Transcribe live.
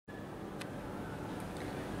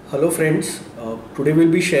Hello friends, today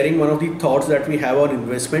we'll be sharing one of the thoughts that we have on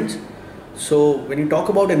investments. So when you talk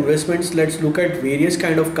about investments, let's look at various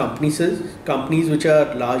kind of companies which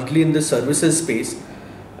are largely in the services space.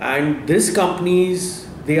 And these companies,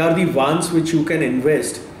 they are the ones which you can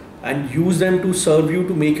invest and use them to serve you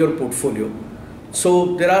to make your portfolio.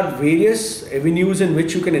 So there are various avenues in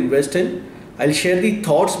which you can invest in. I'll share the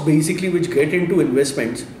thoughts basically which get into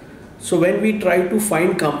investments. So when we try to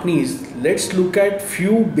find companies, let's look at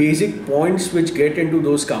few basic points which get into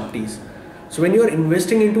those companies. So when you are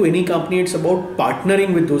investing into any company, it's about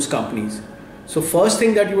partnering with those companies. So first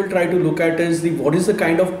thing that you will try to look at is what is the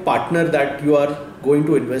kind of partner that you are going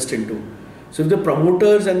to invest into. So if the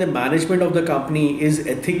promoters and the management of the company is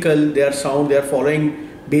ethical, they are sound, they are following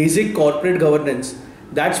basic corporate governance,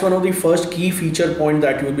 that's one of the first key feature point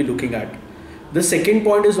that you will be looking at. The second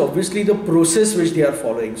point is obviously the process which they are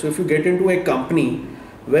following. So if you get into a company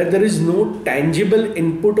where there is no tangible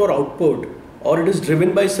input or output, or it is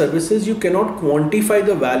driven by services, you cannot quantify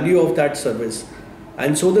the value of that service.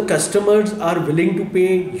 And so the customers are willing to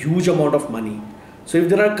pay huge amount of money. So if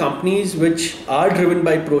there are companies which are driven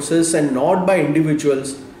by process and not by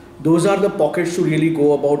individuals, those are the pockets to really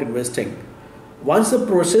go about investing. Once the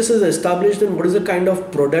process is established, then what is the kind of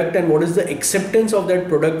product and what is the acceptance of that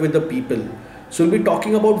product with the people? So we'll be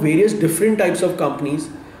talking about various different types of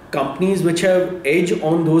companies which have edge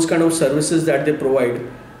on those kind of services that they provide.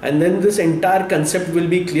 And then this entire concept will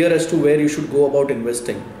be clear as to where you should go about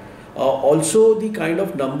investing. Also, the kind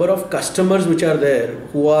of number of customers which are there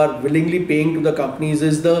who are willingly paying to the companies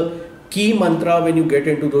is the key mantra when you get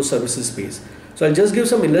into those services space. So I'll just give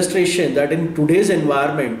some illustration that in today's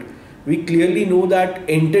environment, we clearly know that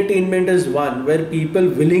entertainment is one where people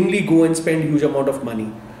willingly go and spend huge amount of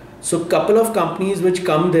money. So couple of companies which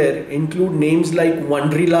come there include names like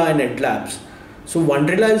Wonderla and EdLabs. So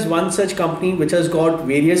Wonderla is one such company which has got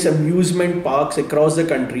various amusement parks across the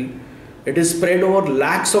country. It is spread over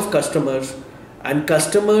lakhs of customers and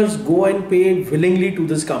customers go and pay willingly to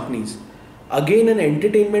these companies. Again, an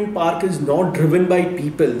entertainment park is not driven by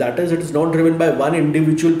people. That is, it is not driven by one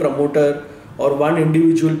individual promoter or one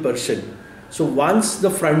individual person. So once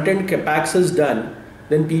the front end capex is done,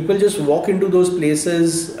 then people just walk into those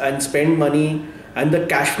places and spend money, and the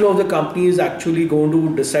cash flow of the company is actually going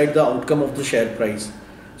to decide the outcome of the share price.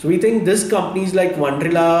 So we think these companies like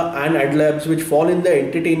Wonderla and EdLabs, which fall in the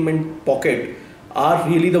entertainment pocket, are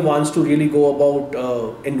really the ones to really go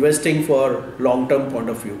about investing for long-term point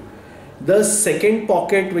of view. The second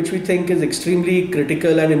pocket, which we think is extremely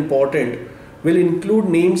critical and important, will include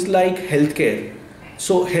names like healthcare.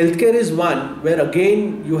 So healthcare is one where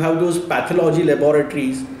again you have those pathology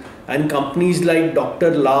laboratories and companies like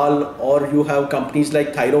Dr. Lal, or you have companies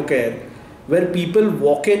like Thyrocare, where people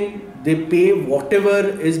walk in, they pay whatever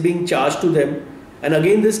is being charged to them. And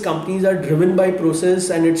again, these companies are driven by process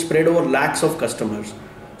and it's spread over lakhs of customers.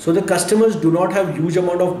 So the customers do not have huge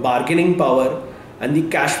amount of bargaining power and the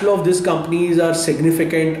cash flow of these companies are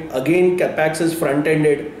significant. Again, capex is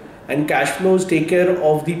front-ended and cash flows take care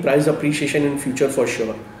of the price appreciation in future for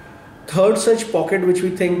sure. Third such pocket which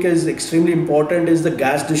we think is extremely important is the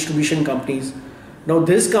gas distribution companies. Now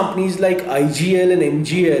these companies like IGL and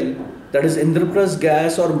MGL, that is Indraprasth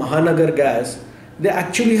Gas or Mahanagar Gas, they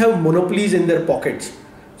actually have monopolies in their pockets.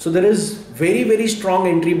 So there is very strong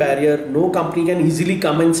entry barrier. No company can easily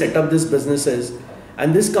come and set up these businesses,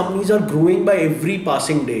 and these companies are growing by every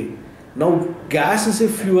passing day. Now gas is a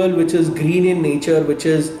fuel which is green in nature, which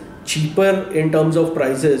is cheaper in terms of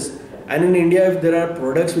prices, and in India if there are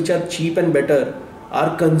products which are cheap and better,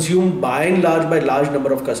 are consumed by and large by large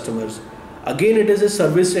number of customers. Again, it is a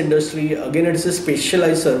service industry, again it is a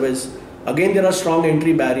specialized service, again there are strong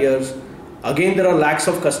entry barriers, again there are lakhs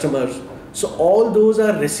of customers. So all those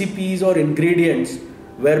are recipes or ingredients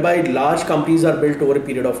whereby large companies are built over a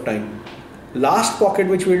period of time. Last pocket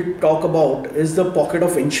which we'll talk about is the pocket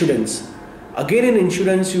of insurance. Again, in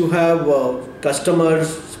insurance you have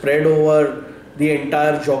customers spread over the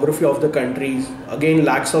entire geography of the countries. Again,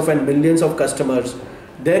 lakhs of and millions of customers.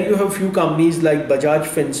 There you have few companies like Bajaj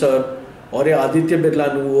Finserv or a Aditya Birla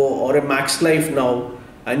Nuvo or a Max Life now,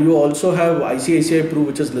 and you also have ICICI Pru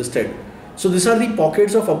which is listed. So these are the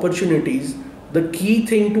pockets of opportunities. The key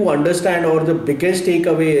thing to understand, or the biggest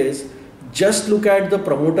takeaway, is just look at the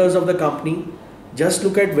promoters of the company, just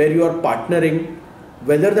look at where you are partnering,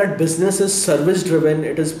 whether that business is service driven,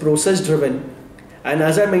 it is process driven. And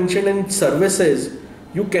as I mentioned, in services,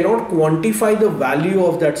 you cannot quantify the value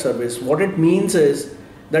of that service. What it means is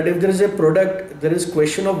that if there is a product, there is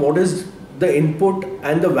question of what is the input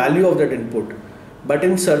and the value of that input. But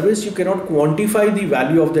in service, you cannot quantify the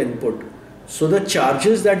value of the input. So the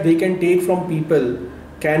charges that they can take from people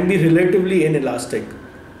can be relatively inelastic.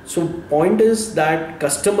 So point is that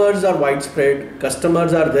customers are widespread,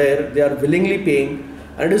 customers are there, they are willingly paying,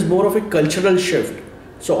 and it is more of a cultural shift.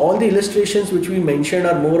 So all the illustrations which we mentioned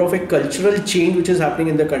are more of a cultural change which is happening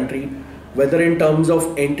in the country, whether in terms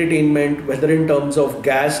of entertainment, whether in terms of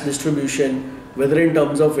gas distribution, whether in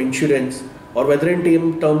terms of insurance, or whether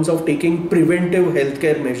in terms of taking preventive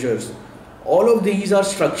healthcare measures. All of these are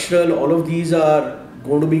structural, all of these are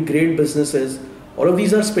going to be great businesses, all of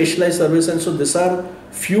these are specialized services, and so these are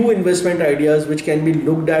few investment ideas which can be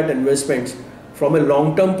looked at investments from a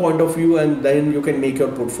long-term point of view, and then you can make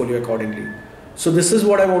your portfolio accordingly. So this is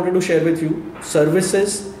what I wanted to share with you.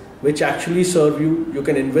 Services which actually serve you, you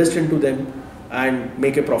can invest into them and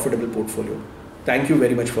make a profitable portfolio. Thank you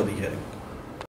very much for the hearing.